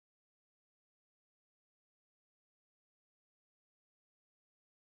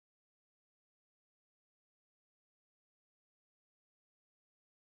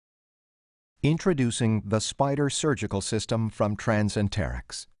Introducing the Spider Surgical System from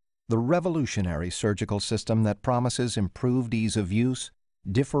Transenterix, the revolutionary surgical system that promises improved ease of use,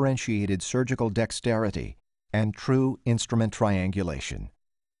 differentiated surgical dexterity, and true instrument triangulation.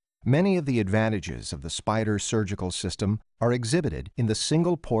 Many of the advantages of the Spider Surgical System are exhibited in the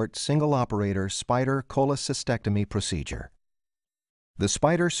single-port, single-operator Spider cholecystectomy procedure. The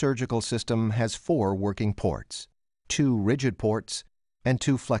Spider Surgical System has 4 working ports, 2 rigid ports and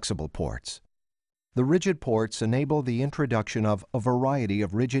 2 flexible ports. The rigid ports enable the introduction of a variety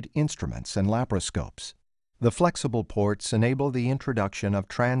of rigid instruments and laparoscopes. The flexible ports enable the introduction of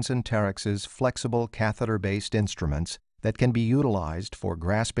Transenterix's flexible catheter-based instruments that can be utilized for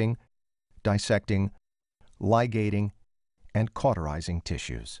grasping, dissecting, ligating, and cauterizing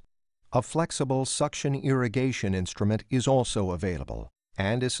tissues. A flexible suction irrigation instrument is also available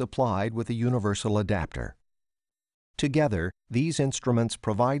and is supplied with a universal adapter. Together, these instruments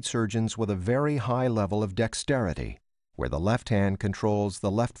provide surgeons with a very high level of dexterity, where the left hand controls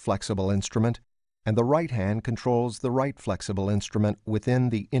the left flexible instrument and the right hand controls the right flexible instrument within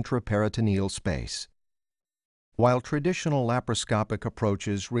the intraperitoneal space. While traditional laparoscopic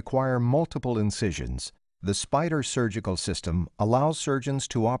approaches require multiple incisions, the Spider Surgical System allows surgeons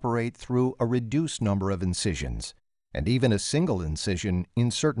to operate through a reduced number of incisions, and even a single incision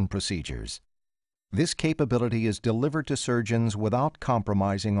in certain procedures. This capability is delivered to surgeons without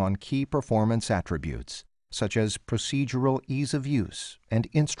compromising on key performance attributes, such as procedural ease of use and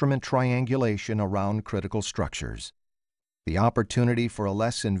instrument triangulation around critical structures. The opportunity for a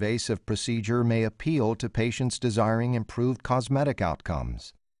less invasive procedure may appeal to patients desiring improved cosmetic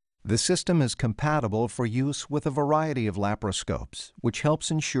outcomes. The system is compatible for use with a variety of laparoscopes, which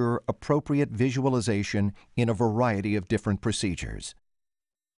helps ensure appropriate visualization in a variety of different procedures.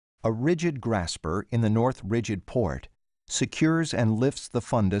 A rigid grasper in the north rigid port secures and lifts the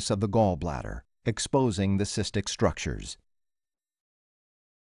fundus of the gallbladder, exposing the cystic structures.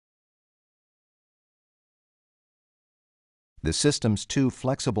 The system's 2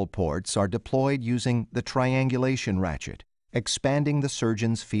 flexible ports are deployed using the triangulation ratchet, expanding the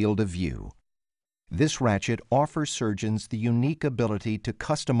surgeon's field of view. This ratchet offers surgeons the unique ability to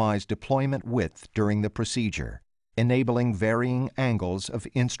customize deployment width during the procedure, enabling varying angles of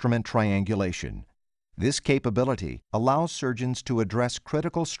instrument triangulation. This capability allows surgeons to address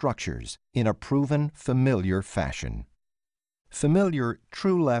critical structures in a proven, familiar fashion. Familiar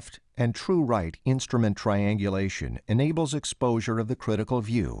true left and true right instrument triangulation enables exposure of the critical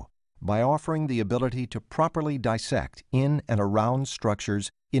view by offering the ability to properly dissect in and around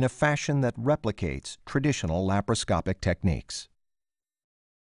structures in a fashion that replicates traditional laparoscopic techniques.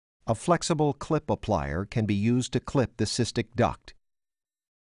 A flexible clip applier can be used to clip the cystic duct,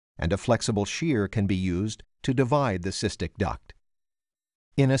 and a flexible shear can be used to divide the cystic duct.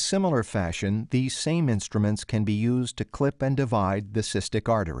 In a similar fashion, these same instruments can be used to clip and divide the cystic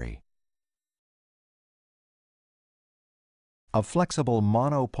artery. A flexible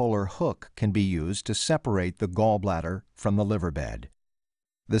monopolar hook can be used to separate the gallbladder from the liver bed.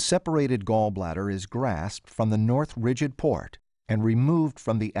 The separated gallbladder is grasped from the north rigid port and removed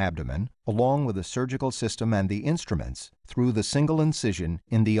from the abdomen, along with the surgical system and the instruments, through the single incision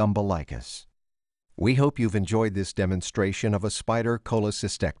in the umbilicus. We hope you've enjoyed this demonstration of a Spider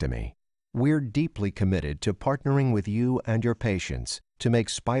cholecystectomy. We're deeply committed to partnering with you and your patients to make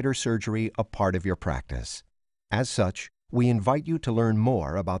spider surgery a part of your practice. As such, we invite you to learn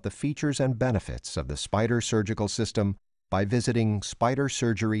more about the features and benefits of the Spider Surgical System by visiting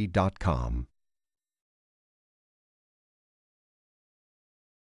spidersurgery.com.